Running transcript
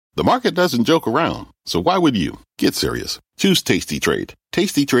The market doesn't joke around, so why would you? Get serious. Choose Tasty Trade.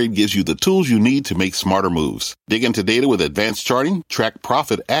 Tasty Trade gives you the tools you need to make smarter moves. Dig into data with advanced charting, track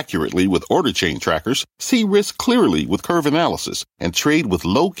profit accurately with order chain trackers, see risk clearly with curve analysis, and trade with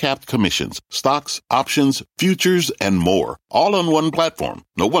low-capped commissions, stocks, options, futures, and more. All on one platform.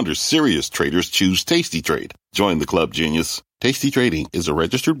 No wonder serious traders choose Tasty Trade. Join the club, genius. Tasty Trading is a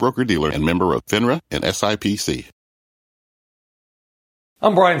registered broker-dealer and member of FINRA and SIPC.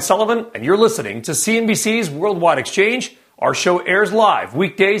 I'm Brian Sullivan, and you're listening to CNBC's Worldwide Exchange. Our show airs live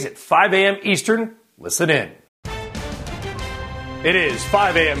weekdays at 5 a.m. Eastern. Listen in. It is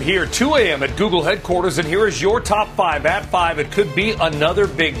 5 a.m. here, 2 a.m. at Google headquarters, and here is your top five. At 5, it could be another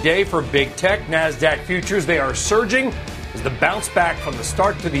big day for big tech. NASDAQ futures, they are surging as the bounce back from the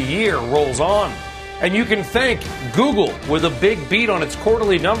start to the year rolls on. And you can thank Google with a big beat on its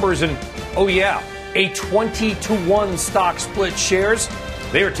quarterly numbers and, oh yeah, a 20-to-1 stock split. Shares,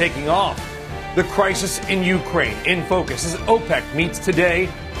 they are taking off. The crisis in Ukraine in focus as OPEC meets today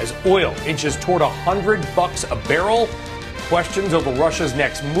as oil inches toward $100 a barrel. Questions over Russia's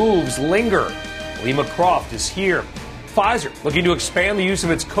next moves linger. Halima Croft is here. Pfizer looking to expand the use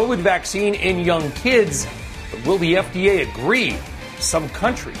of its COVID vaccine in young kids. But will the FDA agree? Some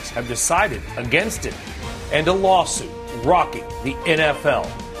countries have decided against it. And a lawsuit rocking the NFL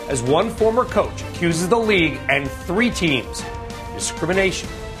as one former coach accuses the league and 3 teams of discrimination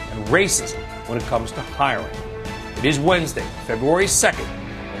and racism when it comes to hiring. It is Wednesday, February 2nd,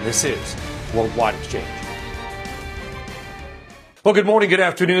 and this is Worldwide Exchange. Well, good morning, good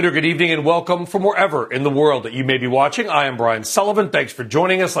afternoon, or good evening, and welcome from wherever in the world that you may be watching. I am Brian Sullivan. Thanks for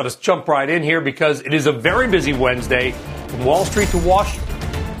joining us. Let us jump right in here because it is a very busy Wednesday from Wall Street to Washington,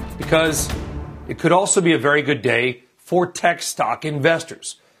 because it could also be a very good day for tech stock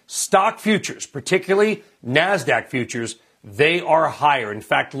investors. Stock futures, particularly NASDAQ futures, they are higher. In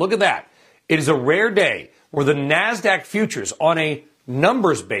fact, look at that. It is a rare day where the NASDAQ futures on a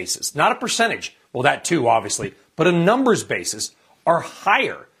numbers basis, not a percentage, well, that too, obviously, but a numbers basis are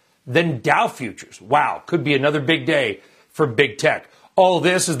higher than Dow futures. Wow, could be another big day for big tech. All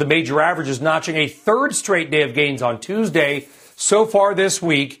this is the major averages notching a third straight day of gains on Tuesday so far this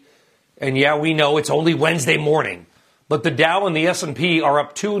week. And yeah, we know it's only Wednesday morning. But the Dow and the S&P are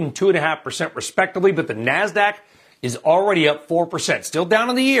up 2 and 2.5% respectively, but the NASDAQ is already up 4%. Still down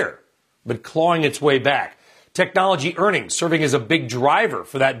in the year, but clawing its way back. Technology earnings serving as a big driver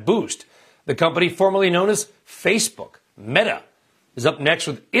for that boost. The company formerly known as Facebook, Meta, is up next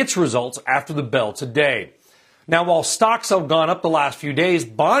with its results after the bell today. Now, while stocks have gone up the last few days,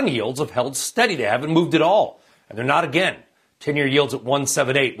 bond yields have held steady. They haven't moved at all, and they're not again. 10-year yields at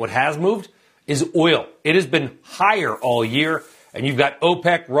 1.78. What has moved is oil. It has been higher all year, and you've got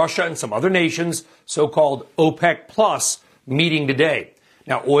OPEC, Russia, and some other nations, so-called OPEC Plus, meeting today.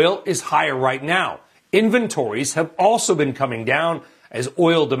 Now, oil is higher right now. Inventories have also been coming down as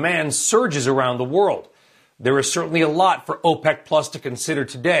oil demand surges around the world. There is certainly a lot for OPEC Plus to consider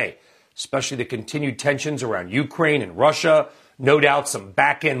today, especially the continued tensions around Ukraine and Russia. No doubt some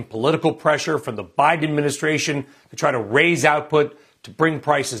back-end political pressure from the Biden administration to try to raise output to bring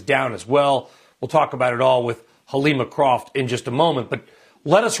prices down as well. We'll talk about it all with Halima Croft in just a moment. But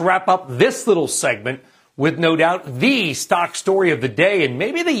let us wrap up this little segment with no doubt the stock story of the day and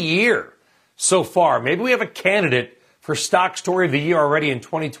maybe the year so far. Maybe we have a candidate for stock story of the year already in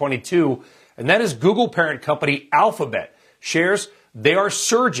 2022, and that is Google parent company Alphabet. Shares, they are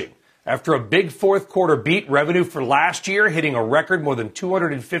surging after a big fourth quarter beat. Revenue for last year hitting a record more than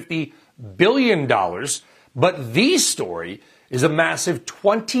 $250 billion. But the story is a massive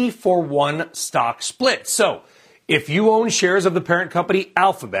 20-for-1 stock split. So if you own shares of the parent company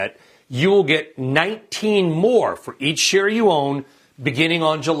Alphabet, you will get 19 more for each share you own beginning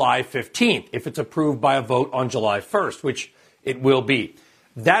on July 15th, if it's approved by a vote on July 1st, which it will be.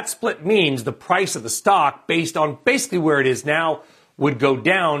 That split means the price of the stock, based on basically where it is now, would go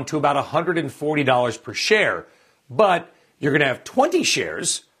down to about $140 per share. But you're going to have 20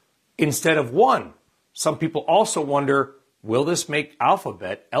 shares instead of 1. Some people also wonder, will this make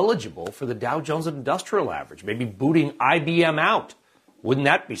Alphabet eligible for the Dow Jones Industrial Average? Maybe booting IBM out. Wouldn't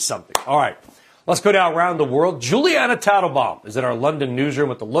that be something? All right, let's go down around the world. Juliana Tatelbaum is in our London newsroom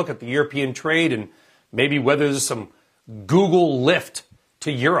with a look at the European trade and maybe whether there's some Google lift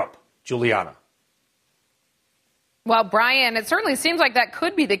to Europe. Juliana. Well, Brian, it certainly seems like that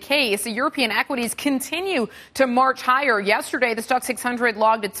could be the case. The European equities continue to march higher. Yesterday, the Stoxx 600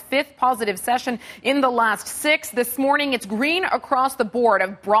 logged its fifth positive session in the last six. This morning, it's green across the board. A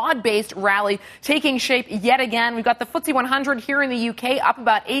broad-based rally taking shape yet again. We've got the FTSE 100 here in the UK up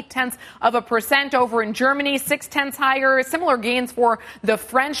about 0.8% over in Germany, 0.6 higher. Similar gains for the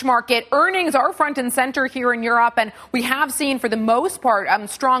French market. Earnings are front and center here in Europe, and we have seen, for the most part,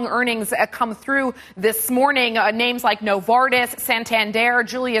 strong earnings come through this morning. Names like Novartis, Santander,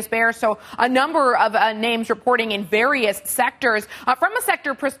 Julius Baer, so a number of names reporting in various sectors. From a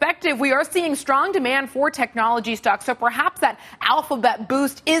sector perspective, we are seeing strong demand for technology stocks, so perhaps that Alphabet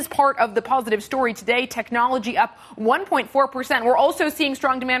boost is part of the positive story today. Technology up 1.4%. We're also seeing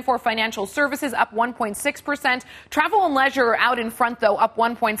strong demand for financial services, up 1.6%. Travel and leisure out in front, though, up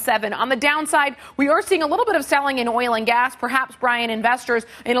 1.7%. On the downside, we are seeing a little bit of selling in oil and gas. Perhaps, Brian, investors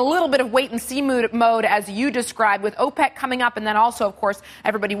in a little bit of wait-and-see mode, as you described, with OPEC coming up, and then also, of course,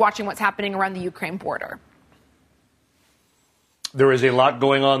 everybody watching what's happening around the Ukraine border. There is a lot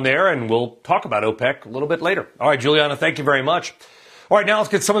going on there, and we'll talk about OPEC a little bit later. All right, Juliana, thank you very much. All right, now let's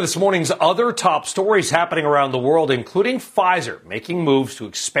get some of this morning's other top stories happening around the world, including Pfizer making moves to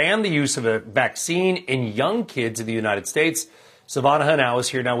expand the use of a vaccine in young kids in the United States. Silvana Henao is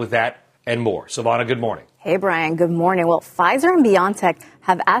here now with that and more. Silvana, good morning. Hey, Brian. Good morning. Well, Pfizer and BioNTech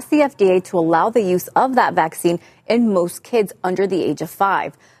have asked the FDA to allow the use of that vaccine in most kids under the age of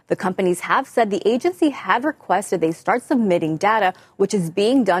 5. The companies have said the agency had requested they start submitting data, which is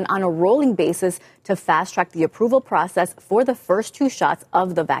being done on a rolling basis to fast-track the approval process for the first 2 shots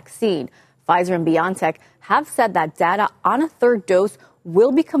of the vaccine. Pfizer and BioNTech have said that data on a third dose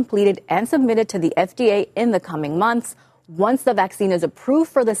will be completed and submitted to the FDA in the coming months. Once the vaccine is approved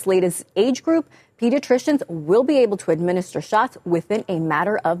for this latest age group, pediatricians will be able to administer shots within a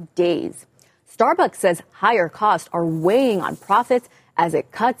matter of days. Starbucks says higher costs are weighing on profits as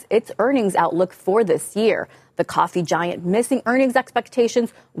it cuts its earnings outlook for this year. The coffee giant missing earnings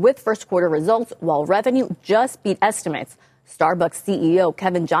expectations with first quarter results, while revenue just beat estimates. Starbucks CEO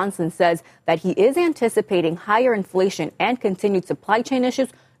Kevin Johnson says that he is anticipating higher inflation and continued supply chain issues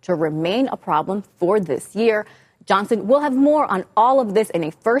to remain a problem for this year. Johnson will have more on all of this in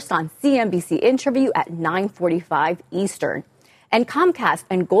a First on CNBC interview at 9:45 Eastern. And Comcast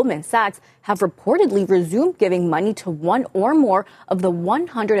and Goldman Sachs have reportedly resumed giving money to one or more of the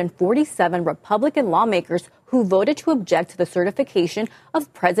 147 Republican lawmakers who voted to object to the certification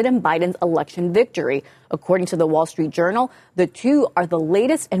of President Biden's election victory. According to the Wall Street Journal, the two are the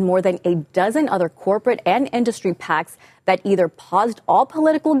latest in more than a dozen other corporate and industry PACs that either paused all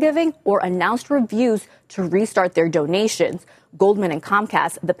political giving or announced reviews to restart their donations. Goldman and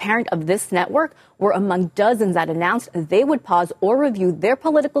Comcast, the parent of this network, were among dozens that announced they would pause or review their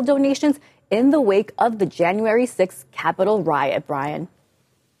political donations in the wake of the January 6th Capitol riot, Brian.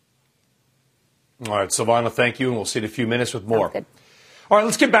 All right, Silvana, thank you, and we'll see you in a few minutes with more. All right,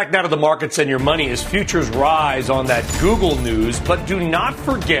 let's get back now to the markets and your money as futures rise on that Google news. But do not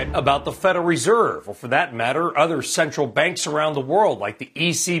forget about the Federal Reserve, or for that matter, other central banks around the world like the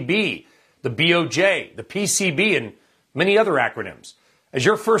ECB, the BOJ, the PCB, and many other acronyms. As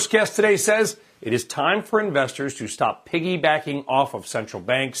your first guest today says, it is time for investors to stop piggybacking off of central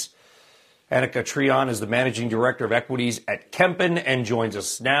banks. Annika Trion is the managing director of equities at Kempen and joins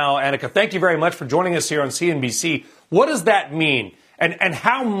us now. Annika, thank you very much for joining us here on CNBC. What does that mean? And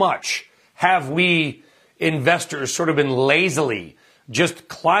how much have we investors sort of been lazily just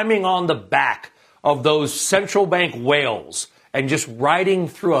climbing on the back of those central bank whales and just riding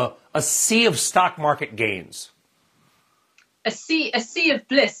through a sea of stock market gains? A sea of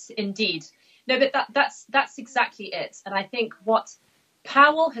bliss, indeed. No, but that's exactly it. And I think what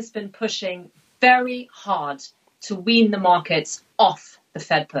Powell has been pushing very hard to wean the markets off the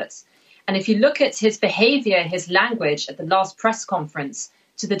Fed puts. And if you look at his behavior, his language at the last press conference,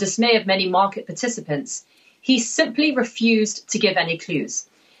 to the dismay of many market participants, he simply refused to give any clues.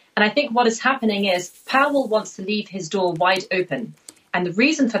 And I think what is happening is Powell wants to leave his door wide open. And the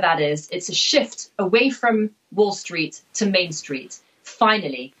reason for that is it's a shift away from Wall Street to Main Street.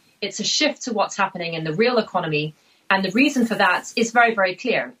 Finally, it's a shift to what's happening in the real economy. And the reason for that is very, very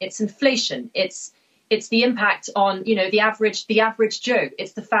clear. It's inflation. It's the impact on, the average Joe.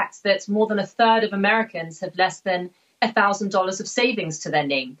 It's the fact that more than a third of Americans have less than $1,000 of savings to their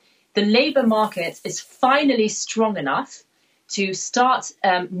name. The labor market is finally strong enough to start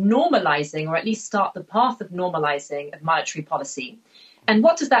normalizing, or at least start the path of normalizing of monetary policy. And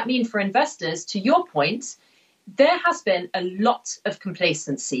what does that mean for investors? To your point, there has been a lot of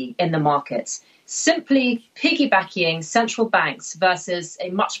complacency in the markets, simply piggybacking central banks versus a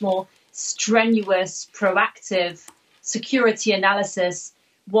much more strenuous, proactive security analysis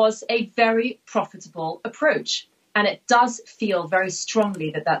was a very profitable approach. And it does feel very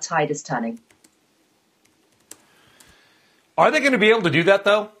strongly that that tide is turning. Are they going to be able to do that,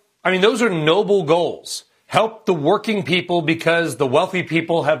 though? I mean, those are noble goals. Help the working people because the wealthy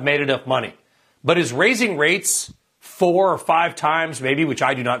people have made enough money. But is raising rates 4 or 5 times, maybe, which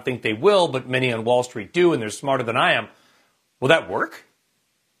I do not think they will, but many on Wall Street do, and they're smarter than I am, will that work?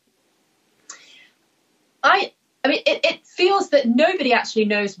 I mean, it feels that nobody actually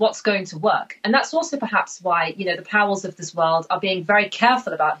knows what's going to work. And that's also perhaps why, the Powells of this world are being very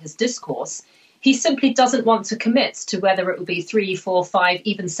careful about his discourse. He simply doesn't want to commit to whether it will be 3, 4, 5,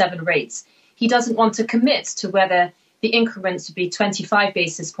 even 7 rates. He doesn't want to commit to whether the increments would be 25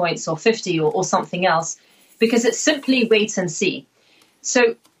 basis points or 50 or something else, because it's simply wait and see.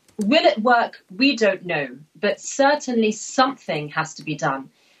 So will it work? We don't know. But certainly something has to be done.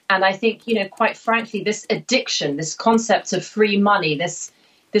 And I think, quite frankly, this addiction, this concept of free money, this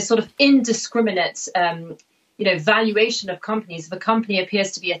sort of indiscriminate, valuation of companies. If a company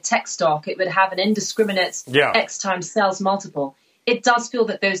appears to be a tech stock, it would have an indiscriminate X times sales multiple. It does feel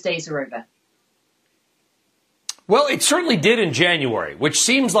that those days are over. Well, it certainly did in January, which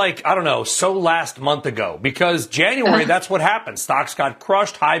seems like, I don't know, so last month ago, because January, that's what happened. Stocks got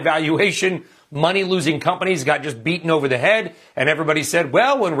crushed, high valuation, money-losing companies got just beaten over the head, and everybody said,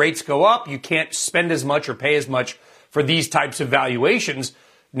 well, when rates go up, you can't spend as much or pay as much for these types of valuations.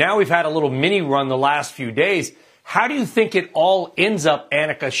 Now we've had a little mini run the last few days. How do you think it all ends up,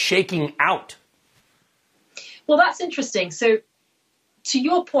 Annika, shaking out? Well, that's interesting. So to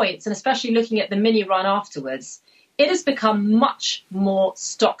your points, and especially looking at the mini run afterwards, it has become much more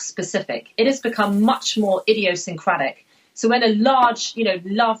stock specific. It has become much more idiosyncratic. So when a large,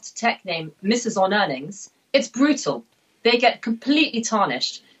 loved tech name misses on earnings, it's brutal. They get completely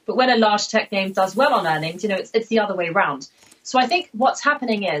tarnished. But when a large tech name does well on earnings, it's the other way around. So I think what's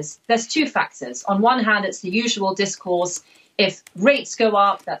happening is there's 2 factors. On one hand, it's the usual discourse. If rates go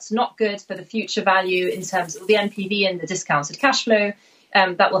up, that's not good for the future value in terms of the NPV and the discounted cash flow.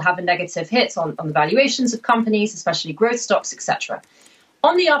 That will have a negative hit on the valuations of companies, especially growth stocks, etc.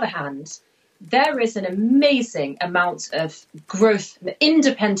 On the other hand, there is an amazing amount of growth,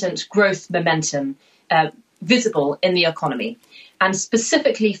 independent growth momentum visible in the economy. And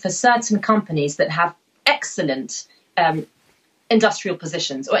specifically for certain companies that have excellent industrial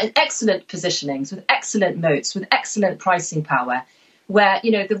positions or excellent positionings with excellent moats, with excellent pricing power, where,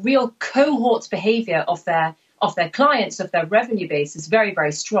 the real cohort behavior of their clients, of their revenue base is very,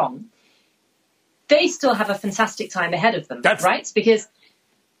 very strong. They still have a fantastic time ahead of them, right? Because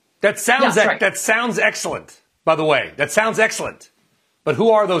that sounds excellent, by the way. That sounds excellent. But who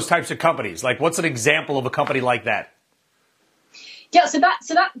are those types of companies? Like, what's an example of a company like that? Yeah,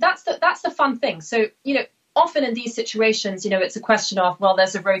 that's the fun thing. So, often in these situations, it's a question of, well,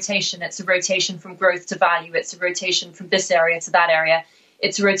 there's a rotation. It's a rotation from growth to value. It's a rotation from this area to that area.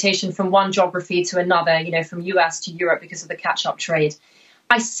 It's a rotation from one geography to another, from US to Europe because of the catch-up trade.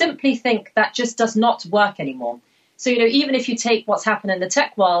 I simply think that just does not work anymore. So, even if you take what's happened in the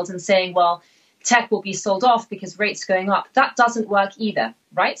tech world and saying, well, tech will be sold off because rates going up, that doesn't work either,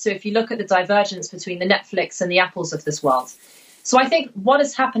 right? So if you look at the divergence between the Netflix and the Apples of this world. So I think what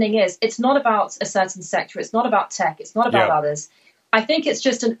is happening is it's not about a certain sector. It's not about tech. It's not about others. I think it's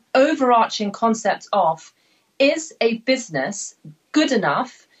just an overarching concept of, is a business good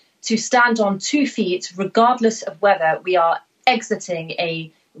enough to stand on 2 feet, regardless of whether we are exiting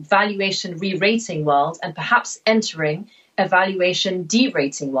a valuation re-rating world and perhaps entering a valuation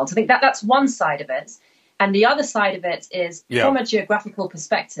de-rating world? I think that's one side of it. And the other side of it is, from a geographical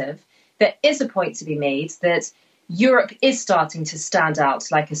perspective, there is a point to be made that Europe is starting to stand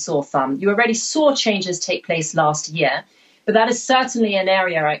out like a sore thumb. You already saw changes take place last year, but that is certainly an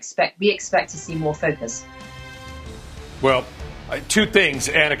area we expect to see more focus. Well, 2 things,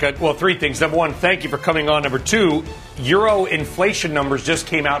 Annika. Well, 3 things. Number 1, thank you for coming on. Number 2, Euro inflation numbers just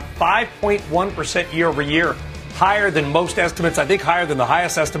came out, 5.1% year over year, higher than most estimates, I think higher than the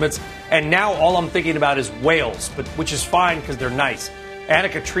highest estimates. And now all I'm thinking about is whales, which is fine because they're nice.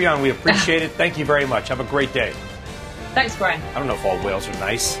 Annika Treon, we appreciate it. Thank you very much. Have a great day. Thanks, Brian. I don't know if all whales are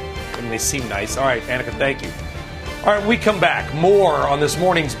nice. I mean, they seem nice. All right, Annika, thank you. All right, when we come back, more on this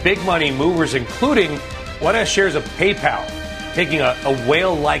morning's big money movers, including one of shares of PayPal taking a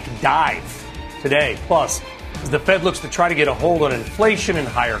whale-like dive today. Plus, as the Fed looks to try to get a hold on inflation and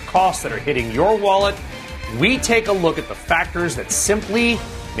higher costs that are hitting your wallet, we take a look at the factors that simply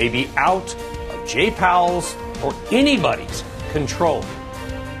may be out of Jay Powell's or anybody's control.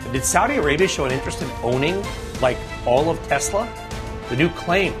 Did Saudi Arabia show an interest in owning, like, all of Tesla? the new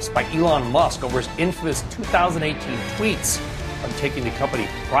claims by Elon Musk over his infamous 2018 tweets on taking the company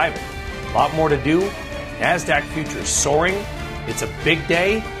private. A lot more to do. NASDAQ futures soaring. It's a big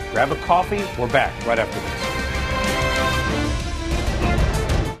day. Grab a coffee. We're back right after this.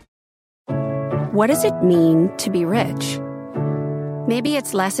 What does it mean to be rich? Maybe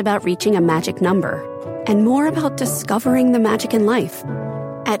it's less about reaching a magic number and more about discovering the magic in life.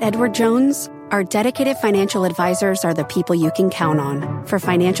 At Edward Jones, our dedicated financial advisors are the people you can count on for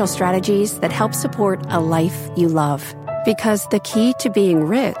financial strategies that help support a life you love. Because the key to being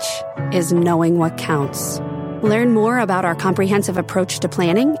rich is knowing what counts. Learn more about our comprehensive approach to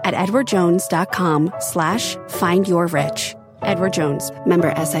planning at edwardjones.com/findyourrich. Edward Jones,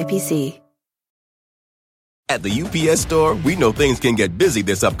 member SIPC. At the UPS Store, we know things can get busy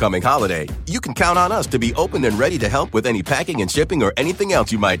this upcoming holiday. You can count on us to be open and ready to help with any packing and shipping or anything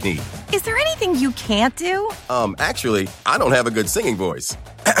else you might need. Is there anything you can't do? Actually, I don't have a good singing voice.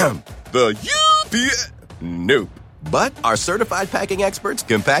 The UPS... Nope. But our certified packing experts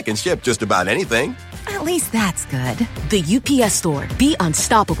can pack and ship just about anything. At least that's good. The UPS Store. Be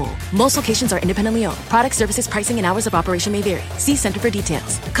unstoppable. Most locations are independently owned. Product, services, pricing, and hours of operation may vary. See Center for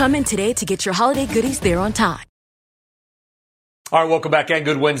details. Come in today to get your holiday goodies there on time. All right, welcome back and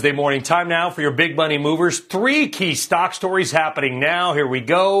good Wednesday morning. Time now for your big money movers. 3 key stock stories happening now. Here we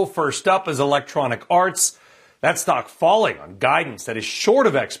go. First up is Electronic Arts. That stock falling on guidance that is short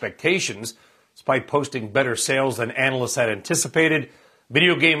of expectations, despite posting better sales than analysts had anticipated.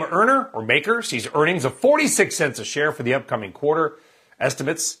 Video game earner or maker sees earnings of 46 cents a share for the upcoming quarter.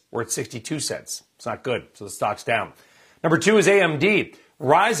 Estimates were at 62 cents. It's not good, so the stock's down. Number 2 is AMD,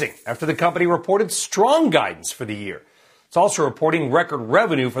 rising after the company reported strong guidance for the year. It's also reporting record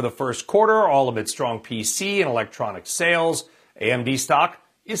revenue for the first quarter, all amid strong PC and electronic sales. AMD stock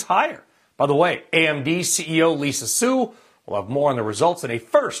is higher. By the way, AMD CEO Lisa Su will have more on the results in a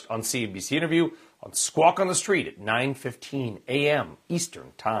first on CNBC interview on Squawk on the Street at 9:15 a.m.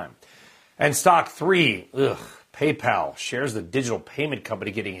 Eastern Time. And stock 3, PayPal, shares the digital payment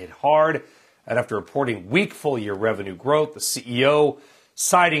company getting hit hard. And after reporting weak full-year revenue growth, the CEO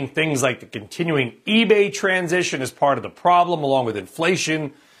citing things like the continuing eBay transition as part of the problem, along with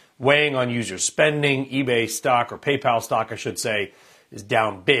inflation weighing on user spending. eBay stock, or PayPal stock, I should say, is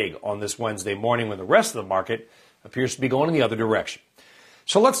down big on this Wednesday morning when the rest of the market appears to be going in the other direction.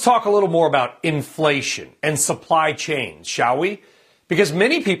 So let's talk a little more about inflation and supply chains, shall we? Because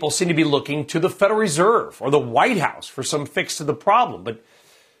many people seem to be looking to the Federal Reserve or the White House for some fix to the problem. But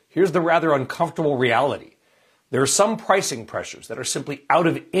here's the rather uncomfortable reality. There are some pricing pressures that are simply out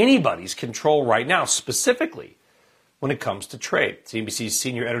of anybody's control right now, specifically when it comes to trade. CNBC's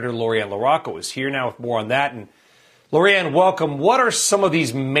senior editor, Lori-Ann LaRocco, is here now with more on that. And Lori-Ann, welcome. What are some of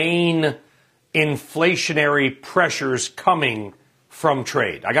these main inflationary pressures coming from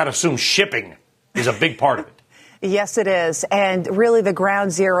trade? I got to assume shipping is a big part of it. Yes, it is. And really the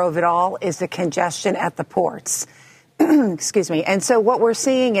ground zero of it all is the congestion at the ports. Excuse me. And so what we're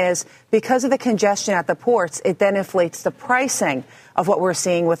seeing is because of the congestion at the ports, it then inflates the pricing of what we're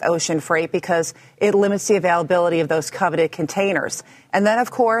seeing with ocean freight because it limits the availability of those coveted containers. And then, of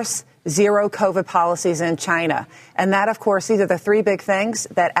course, zero COVID policies in China. And that, of course, these are the 3 big things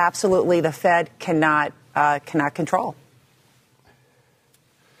that absolutely the Fed cannot control.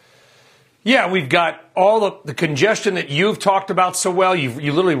 Yeah, we've got all the congestion that you've talked about so well. You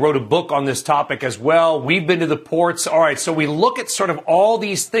literally wrote a book on this topic as well. We've been to the ports. All right, so we look at sort of all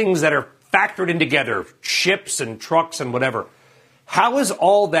these things that are factored in together, ships and trucks and whatever. How is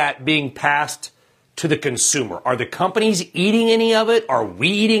all that being passed to the consumer? Are the companies eating any of it? Are we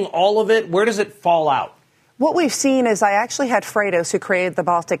eating all of it? Where does it fall out? What we've seen is I actually had Freightos, who created the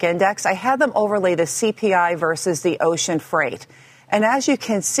Baltic Index. I had them overlay the CPI versus the ocean freight. And as you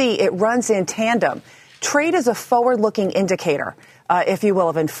can see, it runs in tandem. Trade is a forward-looking indicator, if you will,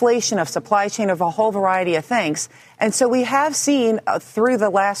 of inflation, of supply chain, of a whole variety of things. And so we have seen through the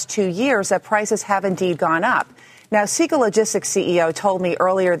last 2 years that prices have indeed gone up. Now, Seagull Logistics CEO told me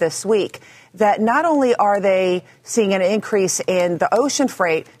earlier this week that not only are they seeing an increase in the ocean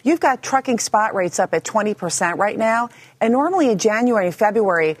freight, you've got trucking spot rates up at 20% right now. And normally in January and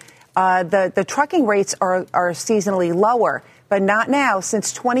February, the trucking rates are seasonally lower. But not now.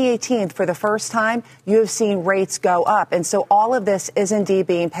 Since 2018, for the first time, you have seen rates go up. And so all of this is indeed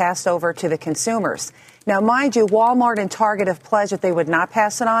being passed over to the consumers. Now, mind you, Walmart and Target have pledged that they would not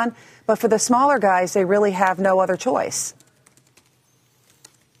pass it on. But for the smaller guys, they really have no other choice.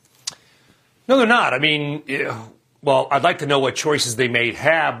 No, they're not. I mean, well, I'd like to know what choices they may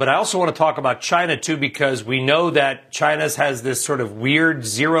have. But I also want to talk about China, too, because we know that China has this sort of weird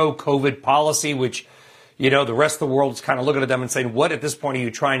zero COVID policy, which the rest of the world is kind of looking at them and saying, what at this point are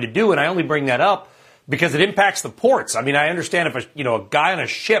you trying to do? And I only bring that up because it impacts the ports. I mean, I understand if a guy on a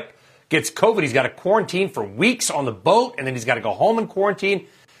ship gets COVID, he's got to quarantine for weeks on the boat, and then he's got to go home and quarantine.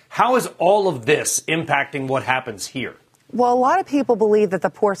 How is all of this impacting what happens here? Well, a lot of people believe that the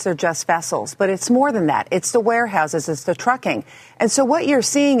ports are just vessels, but it's more than that. It's the warehouses, it's the trucking. And so what you're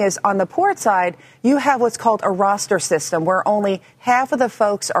seeing is on the port side, you have what's called a roster system where only half of the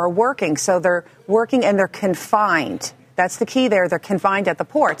folks are working. So they're working and they're confined. That's the key there. They're confined at the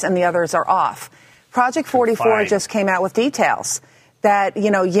ports and the others are off. Project 44 just came out with details that,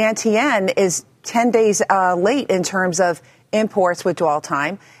 Yantian is 10 days late in terms of imports with dwell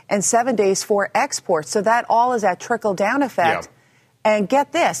time and 7 days for exports. So that all is that trickle-down effect. Yeah. And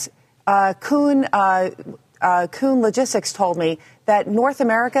get this, Kuhn Logistics told me that North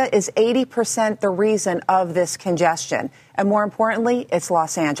America is 80% the reason of this congestion. And more importantly, it's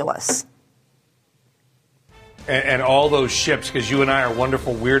Los Angeles. And all those ships, because you and I are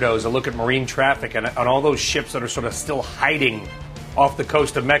wonderful weirdos that look at marine traffic, and on all those ships that are sort of still hiding off the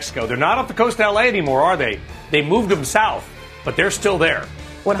coast of Mexico. They're not off the coast of L.A. anymore, are they? They moved them south, but they're still there.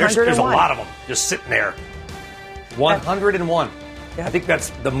 101. There's a lot of them just sitting there. 101. Yeah. I think that's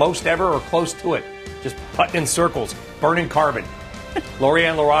the most ever or close to it. Just putting in circles, burning carbon.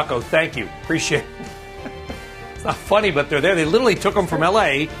 Lorianne LaRocco, thank you. Appreciate it. It's not funny, but they're there. They literally took them from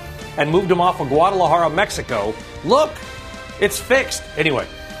L.A. and moved them off of Guadalajara, Mexico. Look, it's fixed. Anyway,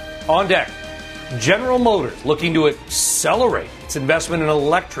 on deck, General Motors looking to accelerate its investment in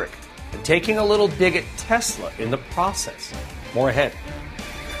electric and taking a little dig at Tesla in the process. More ahead.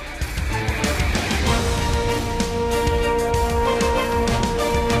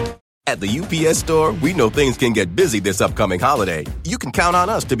 At the UPS Store, we know things can get busy this upcoming holiday. You can count on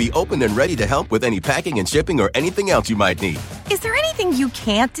us to be open and ready to help with any packing and shipping or anything else you might need. Is there anything you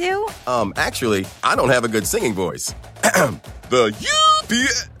can't do? Actually, I don't have a good singing voice. The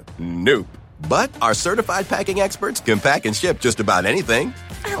UPS... Nope. But our certified packing experts can pack and ship just about anything.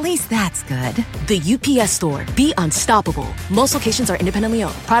 At least that's good. The UPS Store. Be unstoppable. Most locations are independently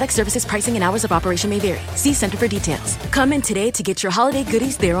owned. Product, services, pricing, and hours of operation may vary. See Center for details. Come in today to get your holiday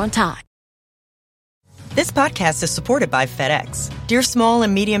goodies there on time. This podcast is supported by FedEx. Dear small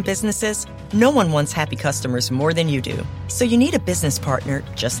and medium businesses, no one wants happy customers more than you do. So you need a business partner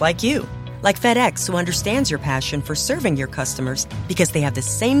just like you. Like FedEx, who understands your passion for serving your customers because they have the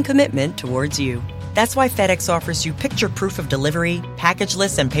same commitment towards you. That's why FedEx offers you picture proof of delivery,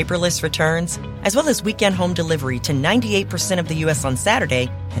 packageless and paperless returns, as well as weekend home delivery to 98% of the U.S. on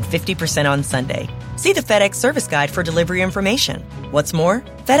Saturday and 50% on Sunday. See the FedEx service guide for delivery information. What's more,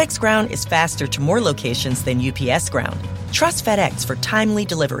 FedEx Ground is faster to more locations than UPS Ground. Trust FedEx for timely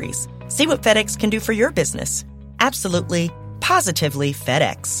deliveries. See what FedEx can do for your business. Absolutely, positively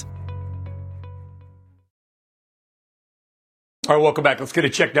FedEx. All right, welcome back. Let's get a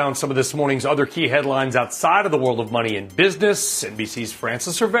check down some of this morning's other key headlines outside of the world of money and business. NBC's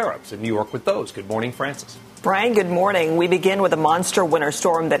Frances Rivera is in New York with those. Good morning, Frances. Brian, good morning. We begin with a monster winter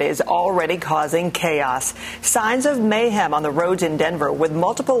storm that is already causing chaos. Signs of mayhem on the roads in Denver with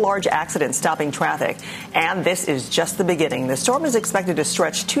multiple large accidents stopping traffic. And this is just the beginning. The storm is expected to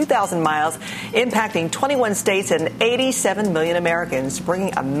stretch 2,000 miles, impacting 21 states and 87 million Americans,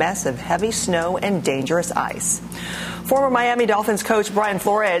 bringing a mess of heavy snow and dangerous ice. Former Miami Dolphins coach Brian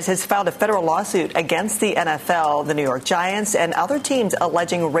Flores has filed a federal lawsuit against the NFL, the New York Giants, and other teams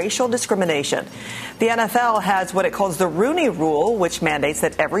alleging racial discrimination. The NFL has what it calls the Rooney Rule, which mandates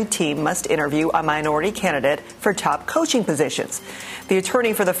that every team must interview a minority candidate for top coaching positions. The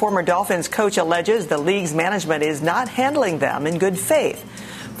attorney for the former Dolphins coach alleges the league's management is not handling them in good faith.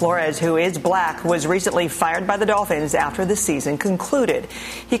 Flores, who is black, was recently fired by the Dolphins after the season concluded.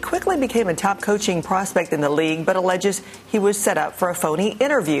 He quickly became a top coaching prospect in the league, but alleges he was set up for a phony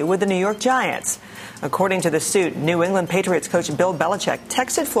interview with the New York Giants. According to the suit, New England Patriots coach Bill Belichick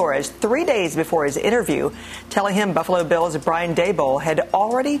texted Flores 3 days before his interview, telling him Buffalo Bills' Brian Daboll had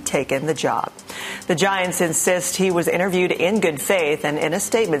already taken the job. The Giants insist he was interviewed in good faith, and in a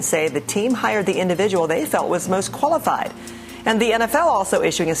statement say the team hired the individual they felt was most qualified. And the NFL also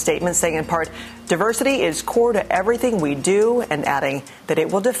issuing a statement saying, in part, diversity is core to everything we do, and adding that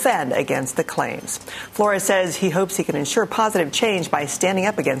it will defend against the claims. Flores says he hopes he can ensure positive change by standing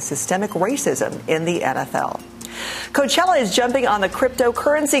up against systemic racism in the NFL. Coachella is jumping on the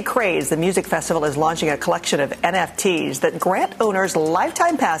cryptocurrency craze. The music festival is launching a collection of NFTs that grant owners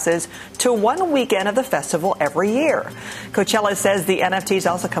lifetime passes to one weekend of the festival every year. Coachella says the NFTs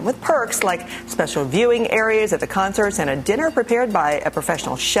also come with perks like special viewing areas at the concerts and a dinner prepared by a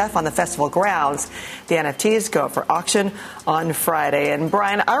professional chef on the festival grounds. The NFTs go up for auction on Friday. And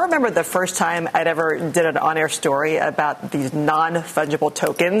Brian, I remember the first time I'd ever did an on-air story about these non-fungible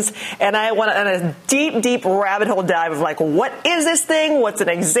tokens, and I went on a deep rabbit hole dive of like, what is this thing? What's an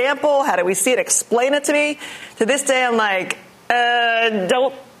example? How do we see it? Explain it to me. To this day, I'm like,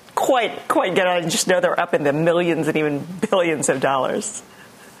 don't quite get it. I just know they're up in the millions and even billions of dollars.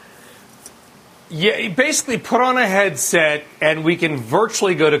 Yeah, you basically put on a headset and we can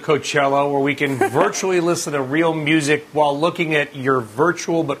virtually go to Coachella, or we can virtually listen to real music while looking at your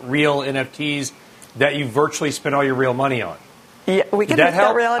virtual but real NFTs that you virtually spent all your real money on. Yeah, we can make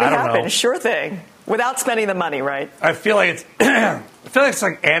that reality happen. Sure thing. Without spending the money, right? I feel like it's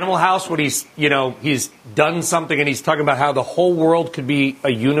like Animal House when he's done something and he's talking about how the whole world could be a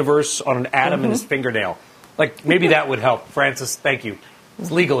universe on an atom in his fingernail. Like, maybe that would help. Francis, thank you. It's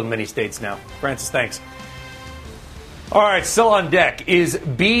legal in many states now. Francis, thanks. All right, still on deck. Is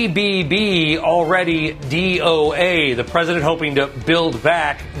BBB already DOA? The president hoping to build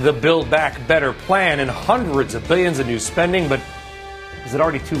back the Build Back Better plan and hundreds of billions of new spending, but is it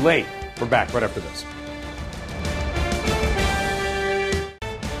already too late? We're back right after this.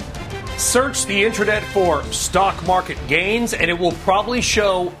 Search the internet for stock market gains, and it will probably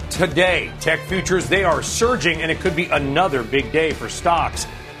show today. Tech futures, they are surging, and it could be another big day for stocks.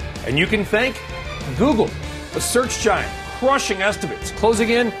 And you can thank Google, a search giant, crushing estimates, closing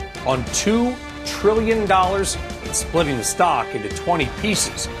in on $2 trillion and splitting the stock into 20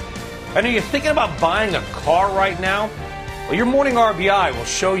 pieces. And are you thinking about buying a car right now? Well, your morning RBI will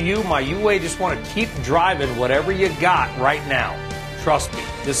show you my UA just want to keep driving whatever you got right now. Trust me,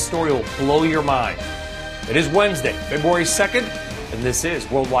 this story will blow your mind. It is Wednesday, February 2nd, and this is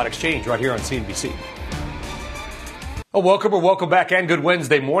Worldwide Exchange right here on CNBC. Welcome back, and good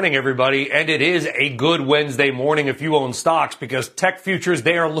Wednesday morning, everybody. And it is a good Wednesday morning if you own stocks, because tech futures,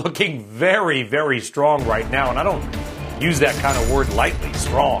 they are looking very, very strong right now. And I don't use that kind of word lightly,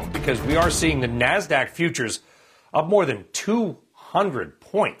 strong, because we are seeing the NASDAQ futures up more than 200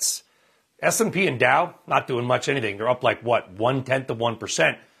 points. S&P and Dow, not doing much anything. They're up like,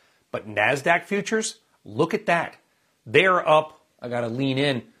 0.1%. But NASDAQ futures, look at that. They're up, I got to lean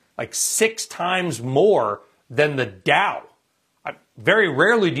in, like 6 times more than the Dow. Very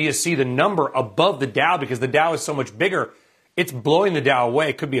rarely do you see the number above the Dow because the Dow is so much bigger. It's blowing the Dow away.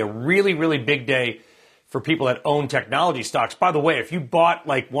 It could be a really, really big day for people that own technology stocks. By the way, if you bought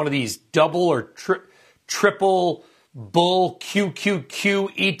like one of these double or triple bull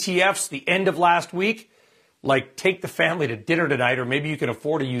QQQ ETFs the end of last week, like take the family to dinner tonight, or maybe you can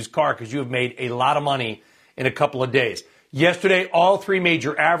afford a used car because you have made a lot of money in a couple of days. Yesterday, all 3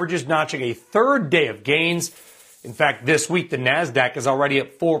 major averages notching a third day of gains. In fact, this week, the NASDAQ is already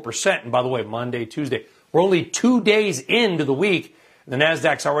at 4%. And by the way, Monday, Tuesday, we're only 2 days into the week. The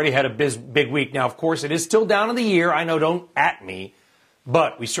NASDAQ's already had a big week. Now, of course, it is still down in the year. I know, don't at me.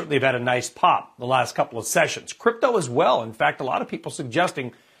 But we certainly have had a nice pop the last couple of sessions. Crypto as well. In fact, a lot of people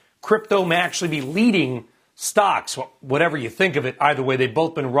suggesting crypto may actually be leading stocks. Whatever you think of it, either way, they've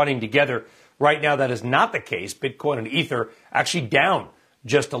both been running together. Right now, that is not the case. Bitcoin and Ether actually down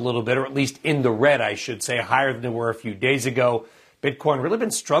just a little bit, or at least in the red, I should say, higher than they were a few days ago. Bitcoin really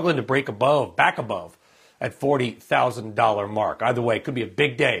been struggling to break back above at $40,000 mark. Either way, it could be a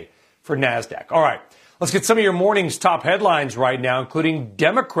big day for NASDAQ. All right, let's get some of your morning's top headlines right now, including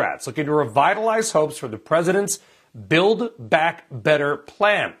Democrats looking to revitalize hopes for the president's Build Back Better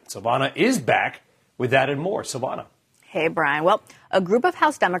plan. Savannah is back with that and more. Savannah. Hey, Brian. Well, a group of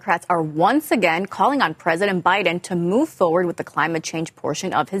House Democrats are once again calling on President Biden to move forward with the climate change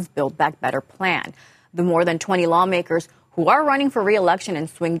portion of his Build Back Better plan. The more than 20 lawmakers who are running for re-election in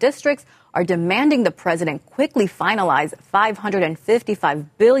swing districts are demanding the president quickly finalize $555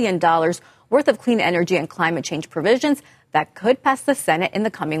 billion worth of clean energy and climate change provisions that could pass the Senate in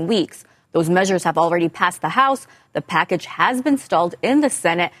the coming weeks. Those measures have already passed the House. The package has been stalled in the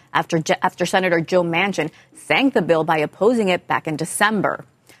Senate after Senator Joe Manchin sank the bill by opposing it back in December.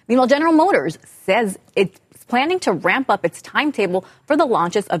 Meanwhile, General Motors says it's planning to ramp up its timetable for the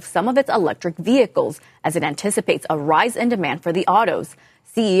launches of some of its electric vehicles as it anticipates a rise in demand for the autos.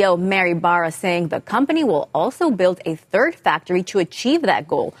 CEO Mary Barra saying the company will also build a third factory to achieve that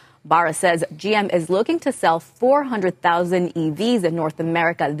goal. Barra says GM is looking to sell 400,000 EVs in North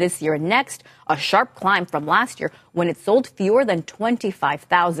America this year and next, a sharp climb from last year when it sold fewer than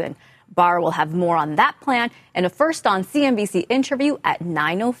 25,000. Barr will have more on that plan in a First on CNBC interview at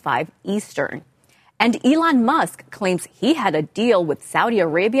 9:05 Eastern. And Elon Musk claims he had a deal with Saudi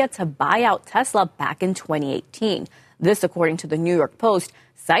Arabia to buy out Tesla back in 2018. This, according to the New York Post,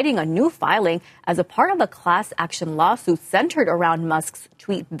 citing a new filing as a part of a class action lawsuit centered around Musk's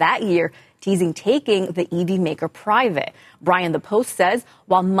tweet that year teasing taking the EV maker private. Brian, the Post says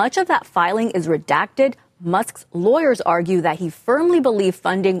while much of that filing is redacted, Musk's lawyers argue that he firmly believed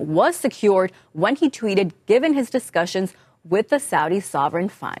funding was secured when he tweeted, given his discussions with the Saudi sovereign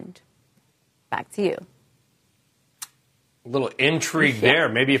fund. Back to you. A little intrigue there.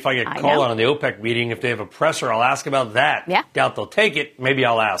 Maybe if I get called on the OPEC meeting, if they have a presser, I'll ask about that. Yeah. Doubt they'll take it. Maybe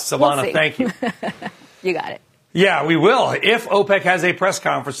I'll ask. Savannah, thank you. You got it. Yeah, we will. If OPEC has a press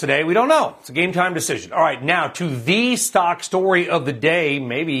conference today, we don't know. It's a game time decision. All right, now to the stock story of the day,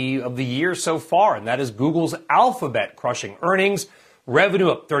 maybe of the year so far, and that is Google's Alphabet crushing earnings. Revenue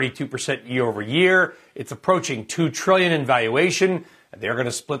up 32% year over year. It's approaching $2 trillion in valuation. And they're going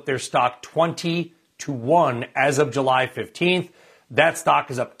to split their stock 20-1 as of July 15th. That stock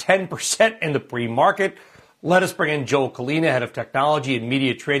is up 10% in the pre-market. Let us bring in Joel Kalina, head of technology and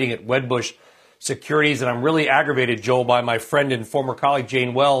media trading at Wedbush Securities. And I'm really aggravated, Joel, by my friend and former colleague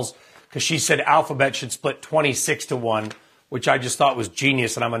Jane Wells, because she said Alphabet should split 26-1, which I just thought was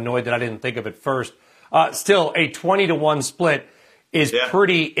genius, and I'm annoyed that I didn't think of it first. Still, a 20-1 split is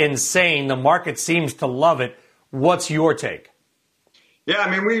pretty insane. The market seems to love it. What's your take? Yeah,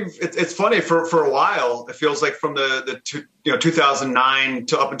 I mean, it's funny for a while. It feels like from the 2009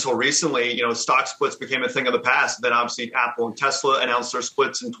 to up until recently, stock splits became a thing of the past. Then obviously Apple and Tesla announced their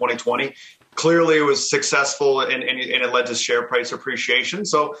splits in 2020. Clearly, it was successful and it led to share price appreciation.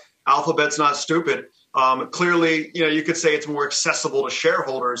 So Alphabet's not stupid. Clearly, you could say it's more accessible to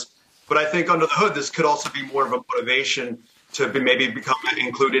shareholders. But I think under the hood, this could also be more of a motivation to maybe become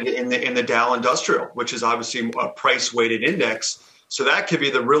included in the Dow Industrial, which is obviously a price weighted index. So that could be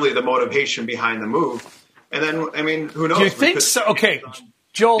the motivation behind the move. And then, I mean, who knows? Do you think so? Okay,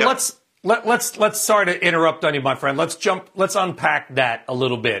 Joel, let's sorry to interrupt on you, my friend. Let's unpack that a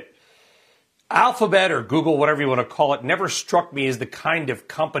little bit. Alphabet or Google, whatever you want to call it, never struck me as the kind of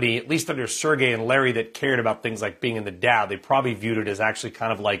company, at least under Sergey and Larry, that cared about things like being in the Dow. They probably viewed it as actually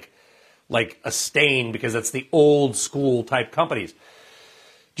kind of like a stain because that's the old school type companies.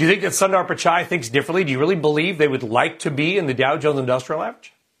 Do you think that Sundar Pichai thinks differently? Do you really believe they would like to be in the Dow Jones Industrial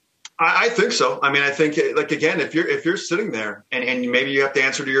Average? I think so. I mean, I think, like, again, if you're sitting there and maybe you have to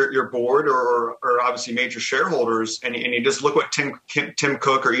answer to your board or obviously major shareholders, and you just look what Tim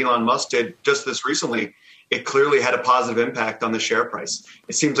Cook or Elon Musk did just this recently, it clearly had a positive impact on the share price.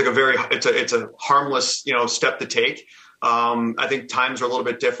 It seems like it's a harmless step to take. I think times are a little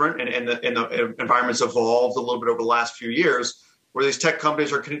bit different, and the environment's evolved a little bit over the last few years, where these tech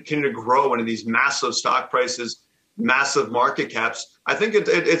companies are continuing to grow into these massive stock prices, massive market caps. I think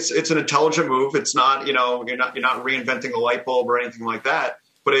it's an intelligent move. It's not, you're not reinventing the light bulb or anything like that,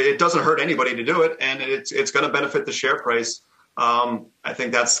 but it doesn't hurt anybody to do it, and it's going to benefit the share price. I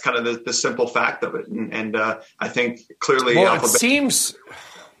think that's kind of the simple fact of it, and I think clearly. Well, Alphabet- it seems.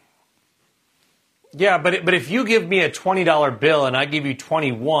 Yeah, but if you give me a $20 bill and I give you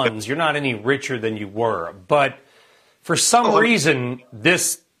 21s, you're not any richer than you were, but. For some reason,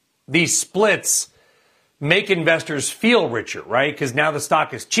 these splits make investors feel richer, right? Because now the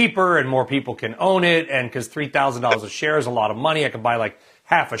stock is cheaper and more people can own it, and because $3,000 a share is a lot of money, I can buy like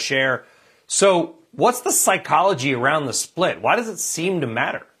half a share. So what's the psychology around the split? Why does it seem to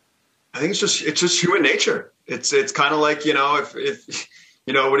matter? I think it's just human nature. It's kind of like, if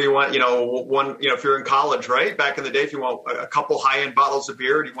what do you want? If you're in college, right? Back in the day, if you want a couple high-end bottles of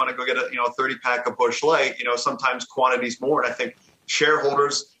beer, and you want to go get a 30-pack of Busch Light, sometimes quantity's more. And I think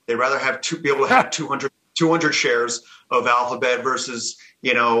shareholders, they'd rather be able to have 200 shares of Alphabet versus,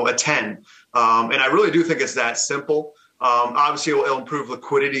 a 10. And I really do think it's that simple. Obviously, it'll improve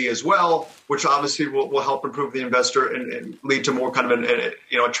liquidity as well, which obviously will help improve the investor and lead to more kind of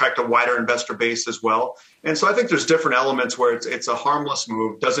attract a wider investor base as well. And so I think there's different elements where it's a harmless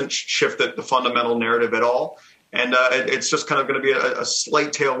move, doesn't shift the fundamental narrative at all. And it's just kind of going to be a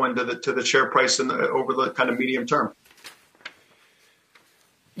slight tailwind to the share price over the kind of medium term.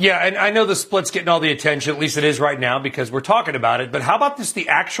 Yeah, and I know the split's getting all the attention, at least it is right now, because we're talking about it. But how about the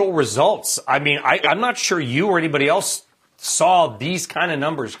actual results? I mean, I'm not sure you or anybody else saw these kind of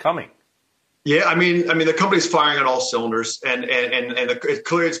numbers coming. Yeah, I mean, the company's firing on all cylinders, and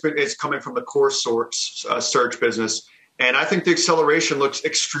clearly it's coming from the core search business, and I think the acceleration looks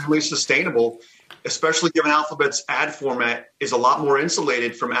extremely sustainable, especially given Alphabet's ad format is a lot more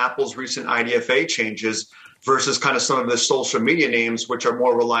insulated from Apple's recent IDFA changes. versus kind of some of the social media names, which are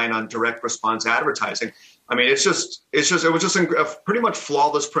more reliant on direct response advertising. I mean, it was just a pretty much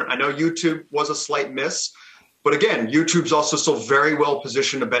flawless print. I know YouTube was a slight miss, but again, YouTube's also still very well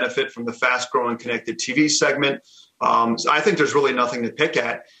positioned to benefit from the fast growing connected TV segment. So I think there's really nothing to pick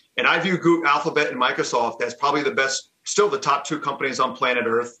at. And I view Google, Alphabet and Microsoft as probably the best, still the top two companies on planet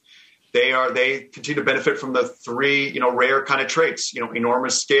Earth. They continue to benefit from the three, rare kind of traits,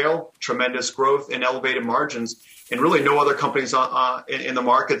 enormous scale, tremendous growth, and elevated margins. And really no other companies in the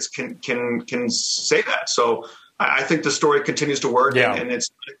markets can say that. So I think the story continues to work, and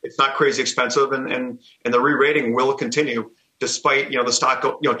it's not crazy expensive, and the re-rating will continue despite, the stock,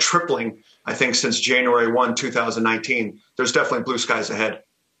 tripling, I think, since January 1, 2019. There's definitely blue skies ahead.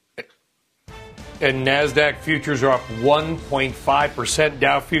 And NASDAQ futures are up 1.5%.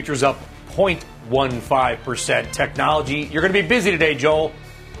 Dow futures up 0.15%. Technology, you're going to be busy today, Joel.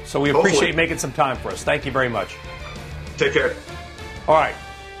 So we appreciate you making some time for us. Thank you very much. Take care. All right.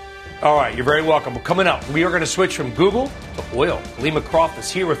 You're very welcome. Well, coming up, we are going to switch from Google to oil. Halima Croft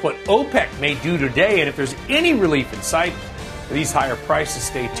is here with what OPEC may do today. And if there's any relief in sight for these higher prices,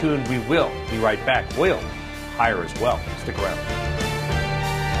 stay tuned. We will be right back. Oil higher as well. Stick around.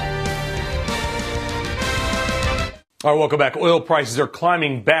 All right, welcome back. Oil prices are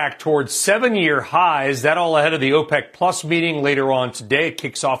climbing back towards 7-year highs. That all ahead of the OPEC Plus meeting later on today. It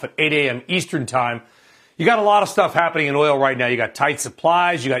kicks off at 8 a.m. Eastern time. You got a lot of stuff happening in oil right now. You got tight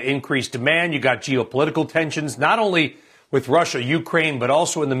supplies, you got increased demand, you got geopolitical tensions, not only with Russia, Ukraine, but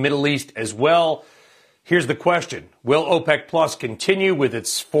also in the Middle East as well. Here's the question. Will OPEC Plus continue with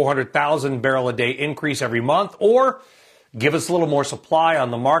its 400,000 barrel a day increase every month, or give us a little more supply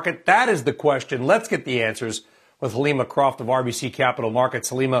on the market? That is the question. Let's get the answers with Halima Croft of RBC Capital Markets.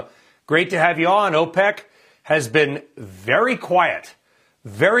 Halima, great to have you on. OPEC has been very quiet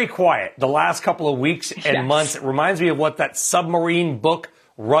the last couple of weeks and months. It reminds me of what that submarine book,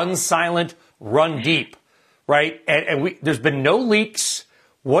 Run Silent, Run Deep, right? And there's been no leaks.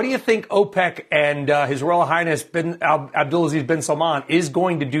 What do you think OPEC and His Royal Highness Abdulaziz bin Salman is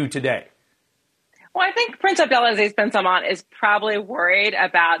going to do today? Well, I think Prince Abdulaziz bin Salman is probably worried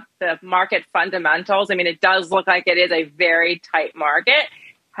about the market fundamentals. I mean, it does look like it is a very tight market.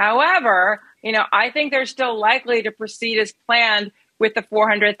 However, I think they're still likely to proceed as planned with the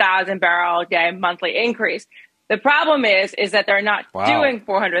 400,000 barrel a day monthly increase. The problem is that they're not doing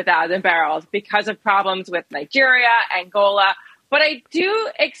 400,000 barrels because of problems with Nigeria, Angola. But I do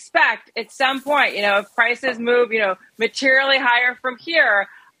expect at some point, if prices move, materially higher from here,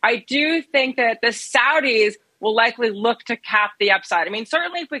 I do think that the Saudis will likely look to cap the upside. I mean,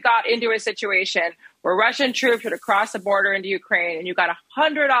 certainly if we got into a situation where Russian troops were to cross the border into Ukraine and you got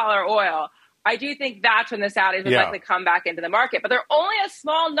 $100 oil, I do think that's when the Saudis would likely come back into the market. But there are only a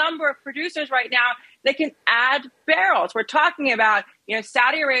small number of producers right now that can add barrels. We're talking about,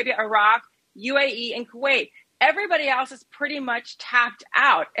 Saudi Arabia, Iraq, UAE, and Kuwait. Everybody else is pretty much tapped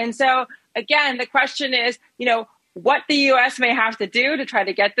out. And so, again, the question is, what the U.S. may have to do to try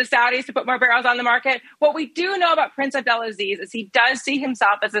to get the Saudis to put more barrels on the market. What we do know about Prince Abdulaziz is he does see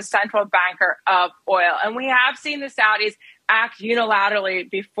himself as a central banker of oil. And we have seen the Saudis act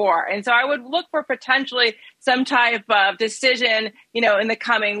unilaterally before. And so I would look for potentially some type of decision, in the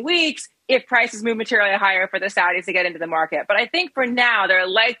coming weeks if prices move materially higher for the Saudis to get into the market. But I think for now, they're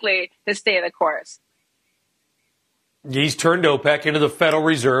likely to stay the course. He's turned OPEC into the Federal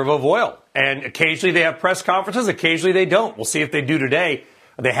Reserve of oil. And occasionally they have press conferences, occasionally they don't. We'll see if they do today.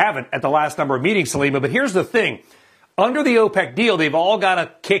 They haven't at the last number of meetings, Salima. But here's the thing. Under the OPEC deal, they've all got to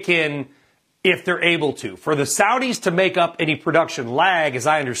kick in if they're able to. For the Saudis to make up any production lag, as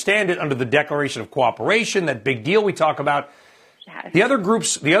I understand it, under the Declaration of Cooperation, that big deal we talk about, the other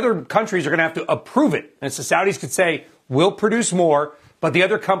groups, the other countries are going to have to approve it. And so Saudis could say, we'll produce more, but the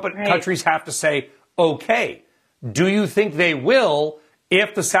other countries have to say, okay. Do you think they will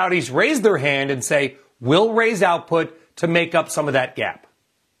if the Saudis raise their hand and say, we'll raise output to make up some of that gap?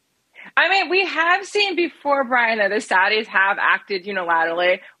 I mean, we have seen before, Brian, that the Saudis have acted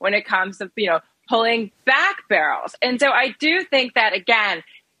unilaterally when it comes to, pulling back barrels. And so I do think that, again,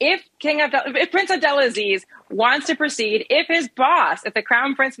 if Prince Abdulaziz wants to proceed, if his boss, if the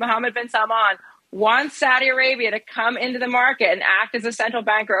Crown Prince Mohammed bin Salman wants Saudi Arabia to come into the market and act as a central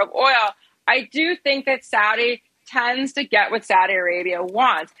banker of oil, I do think that Saudi tends to get what Saudi Arabia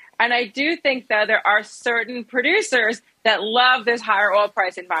wants. And I do think that there are certain producers that love this higher oil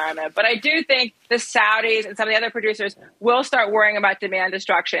price environment. But I do think the Saudis and some of the other producers will start worrying about demand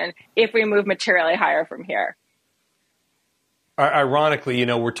destruction if we move materially higher from here. Ironically,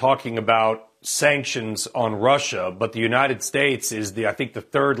 we're talking about sanctions on Russia, but the United States is I think the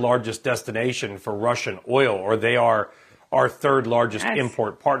third largest destination for Russian oil, or they are our third largest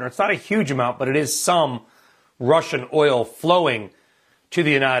import partner. It's not a huge amount, but it is some Russian oil flowing to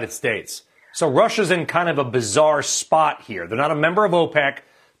the United States. So Russia's in kind of a bizarre spot here. They're not a member of OPEC,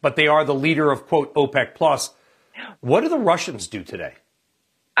 but they are the leader of, quote, OPEC plus. What do the Russians do today?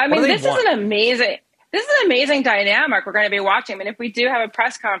 I mean, this is an amazing dynamic we're going to be watching. I mean, if we do have a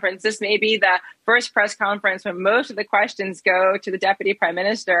press conference, this may be the first press conference when most of the questions go to the Deputy Prime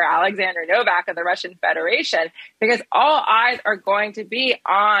Minister, Alexander Novak of the Russian Federation, because all eyes are going to be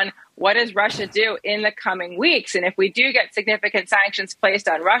on what does Russia do in the coming weeks. And if we do get significant sanctions placed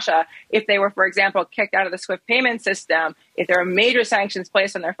on Russia, if they were, for example, kicked out of the SWIFT payment system, if there are major sanctions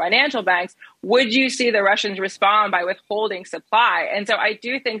placed on their financial banks, would you see the Russians respond by withholding supply? And so I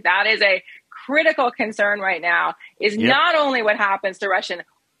do think that is a critical concern right now, is not only what happens to Russian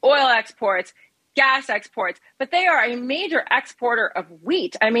oil exports, gas exports, but they are a major exporter of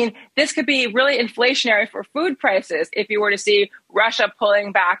wheat. I mean, this could be really inflationary for food prices if you were to see Russia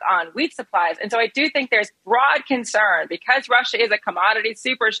pulling back on wheat supplies. And so I do think there's broad concern, because Russia is a commodity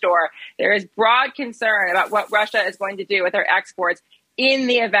superstore, there is broad concern about what Russia is going to do with their exports in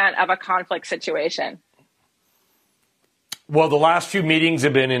the event of a conflict situation. Well, the last few meetings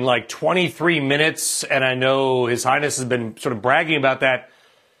have been in like 23 minutes, and I know His Highness has been sort of bragging about that.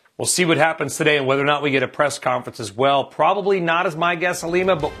 We'll see what happens today and whether or not we get a press conference as well. Probably not as my guess,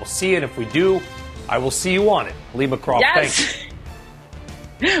 Halima, but we'll see. And if we do, I will see you on it. Halima Croft, thank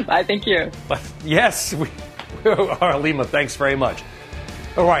you. I thank you. Yes, we are. Halima, thanks very much.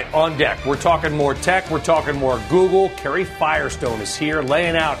 All right, on deck, we're talking more tech. We're talking more Google. Carrie Firestone is here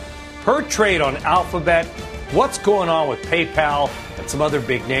laying out her trade on Alphabet, what's going on with PayPal, and some other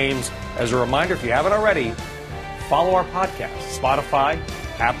big names. As a reminder, if you haven't already, follow our podcast, Spotify,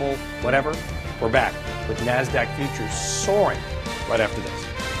 Apple, whatever. We're back with NASDAQ futures soaring right after this.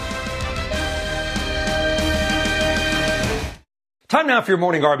 Time now for your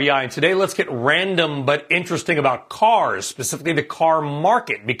morning RBI. And today, let's get random but interesting about cars, specifically the car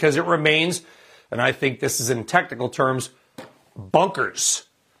market, because it remains, and I think this is in technical terms, bunkers.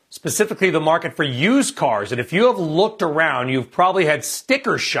 Specifically the market for used cars. And if you have looked around, you've probably had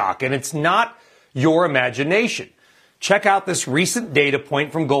sticker shock, and it's not your imagination. Check out this recent data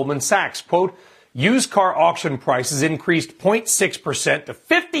point from Goldman Sachs. Quote, used car auction prices increased 0.6% to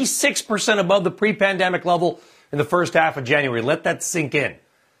 56% above the pre-pandemic level in the first half of January. Let that sink in.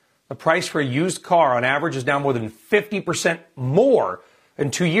 The price for a used car on average is now more than 50% more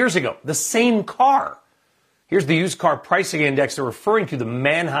than 2 years ago. The same car. Here's the used car pricing index they're referring to, the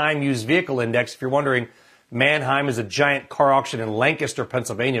Manheim Used Vehicle Index. If you're wondering, Manheim is a giant car auction in Lancaster,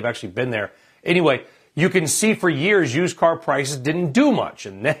 Pennsylvania. I've actually been there. Anyway, you can see for years used car prices didn't do much.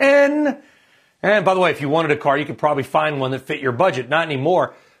 And by the way, if you wanted a car, you could probably find one that fit your budget. Not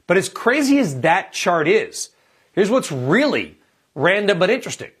anymore. But as crazy as that chart is, here's what's really random but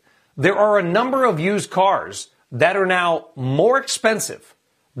interesting. There are a number of used cars that are now more expensive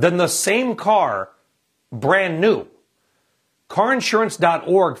than the same car brand new.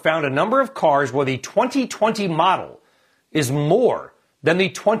 Carinsurance.org found a number of cars where the 2020 model is more than the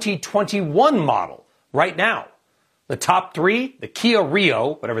 2021 model right now. The top three, the Kia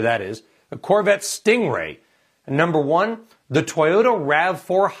Rio, whatever that is, the Corvette Stingray, and number one, the Toyota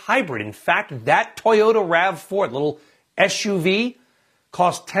RAV4 Hybrid. In fact, that Toyota RAV4, little SUV,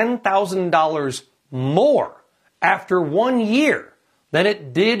 cost $10,000 more after 1 year than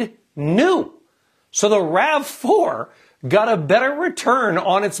it did new. So the RAV4 got a better return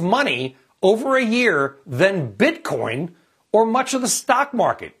on its money over a year than Bitcoin or much of the stock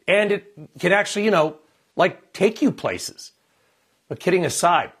market. And it can actually, take you places. But kidding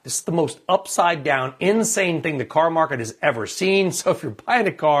aside, this is the most upside down, insane thing the car market has ever seen. So if you're buying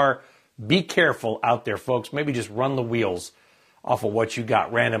a car, be careful out there, folks. Maybe just run the wheels off of what you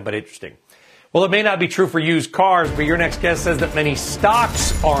got. Random but interesting. Well, it may not be true for used cars, but your next guest says that many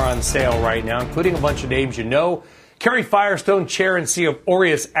stocks are on sale right now, including a bunch of names you know. Carrie Firestone, Chair and CEO of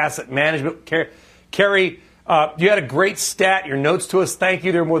Aureus Asset Management. Carrie, you had a great stat, your notes to us. Thank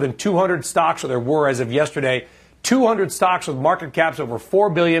you. There are more than 200 stocks, or there were as of yesterday, 200 stocks with market caps over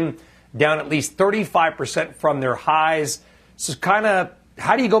 $4 billion, down at least 35% from their highs. So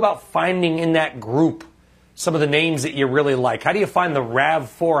how do you go about finding in that group some of the names that you really like? How do you find the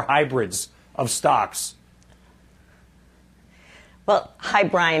RAV4 hybrids of stocks? Well, hi,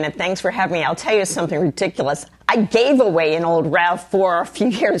 Brian, and thanks for having me. I'll tell you something ridiculous. I gave away an old RAV4 a few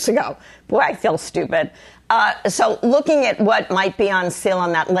years ago. Boy, I feel stupid. So looking at what might be on sale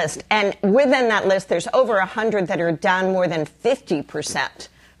on that list, and within that list, there's over 100 that are down more than 50%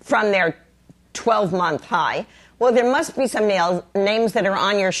 from their 12-month high. Well, there must be some names that are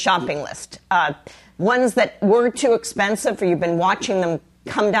on your shopping list. Ones that were too expensive, or you've been watching them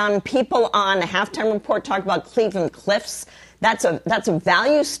come down. People on the halftime report talked about Cleveland Cliffs. That's a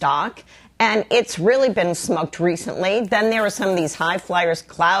value stock, and it's really been smoked recently. Then there are some of these high flyers,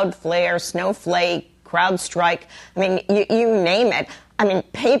 Cloudflare, Snowflake, CrowdStrike. I mean, you name it. I mean,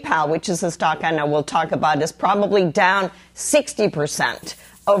 PayPal, which is a stock I know we'll talk about, is probably down 60%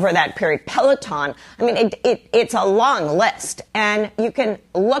 over that period. Peloton, I mean, it's a long list, and you can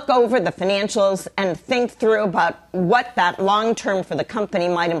look over the financials and think through about what that long term for the company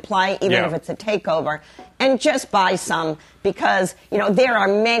might imply, even if it's a takeover, and just buy some because, there are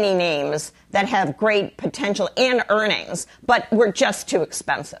many names that have great potential and earnings, but were just too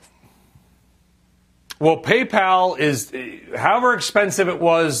expensive. Well, PayPal is, however expensive it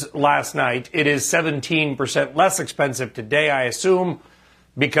was last night, it is 17% less expensive today, I assume,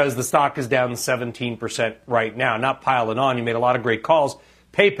 because the stock is down 17% right now. Not piling on. You made a lot of great calls.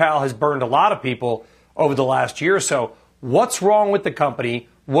 PayPal has burned a lot of people over the last year or so. What's wrong with the company?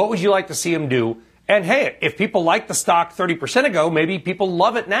 What would you like to see them do? And hey, if people liked the stock 30% ago, maybe people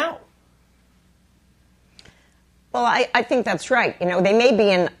love it now. Well, I think that's right. They may be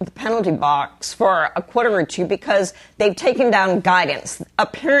in the penalty box for a quarter or two because they've taken down guidance.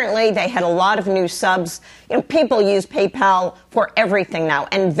 Apparently, they had a lot of new subs. People use PayPal for everything now,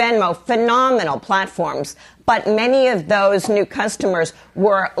 and Venmo, phenomenal platforms. But many of those new customers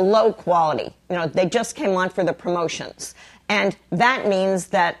were low quality. They just came on for the promotions. And that means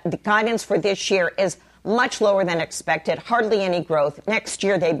that the guidance for this year is much lower than expected, hardly any growth. Next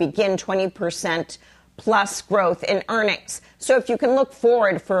year, they begin 20% plus growth in earnings. So if you can look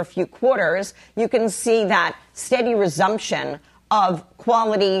forward for a few quarters, you can see that steady resumption of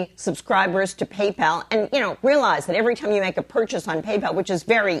quality subscribers to PayPal. And, realize that every time you make a purchase on PayPal, which is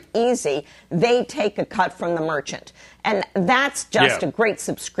very easy, they take a cut from the merchant. And that's just a great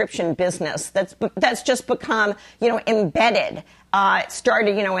subscription business that's just become, embedded. It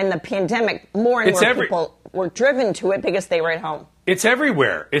started, in the pandemic. More and more people were driven to it because they were at home. It's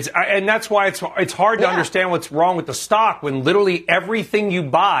everywhere. And that's why it's hard to understand what's wrong with the stock when literally everything you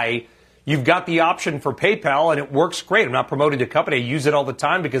buy, you've got the option for PayPal, and it works great. I'm not promoting the company. I use it all the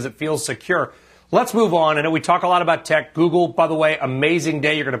time because it feels secure. Let's move on. I know we talk a lot about tech. Google, by the way, amazing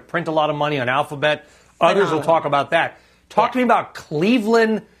day. You're going to print a lot of money on Alphabet. Others will talk about that. Talk to me about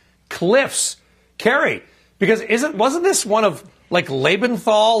Cleveland Cliffs. Carrie, because wasn't this one of like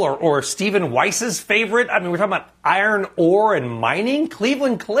Lebenthal or Stephen Weiss's favorite? I mean, we're talking about iron ore and mining.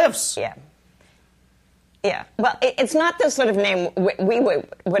 Cleveland Cliffs. Yeah. Well, it's not the sort of name we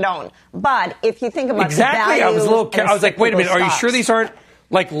would own. But if you think about exactly, the value I was like, wait a minute. Are you sure these aren't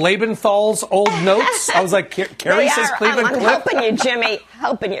like Lebenthal's old notes? I was like, Carrie says Cleveland Cliffs. I'm helping you, Jimmy.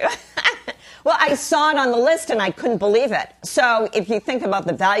 Helping you. Well, I saw it on the list and I couldn't believe it. So if you think about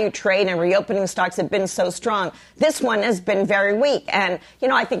the value trade and reopening stocks have been so strong, this one has been very weak. And,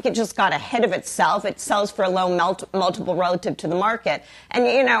 I think it just got ahead of itself. It sells for a low multiple relative to the market. And,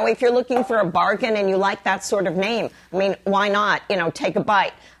 if you're looking for a bargain and you like that sort of name, I mean, why not, take a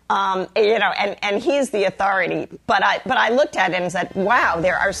bite? And he's the authority. But I looked at it and said, wow,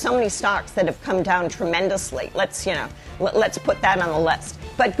 there are so many stocks that have come down tremendously. Let's put that on the list.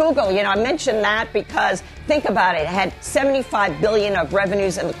 But Google, I mentioned that because think about it. It had $75 billion of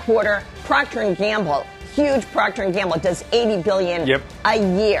revenues in the quarter. Procter & Gamble, huge Procter & Gamble, does $80 billion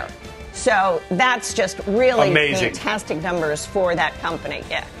a year. So that's just really amazing. Fantastic numbers for that company.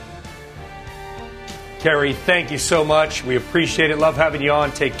 Yeah. Carrie, thank you so much. We appreciate it. Love having you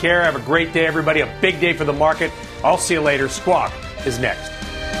on. Take care. Have a great day, everybody. A big day for the market. I'll see you later. Squawk is next.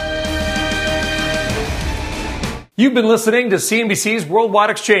 You've been listening to CNBC's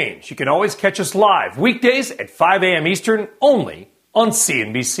Worldwide Exchange. You can always catch us live weekdays at 5 a.m. Eastern, only on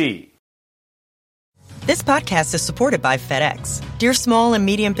CNBC. This podcast is supported by FedEx. Dear small and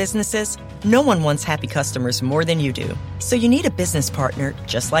medium businesses, no one wants happy customers more than you do. So you need a business partner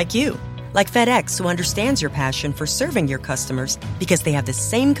just like you. Like FedEx, who understands your passion for serving your customers because they have the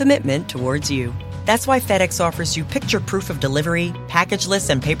same commitment towards you. That's why FedEx offers you picture proof of delivery, packageless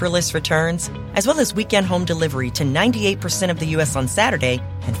and paperless returns, as well as weekend home delivery to 98% of the U.S. on Saturday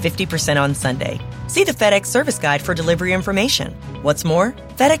and 50% on Sunday. See the FedEx service guide for delivery information. What's more,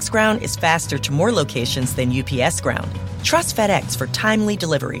 FedEx Ground is faster to more locations than UPS Ground. Trust FedEx for timely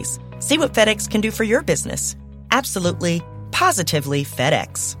deliveries. See what FedEx can do for your business. Absolutely, positively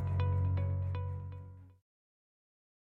FedEx.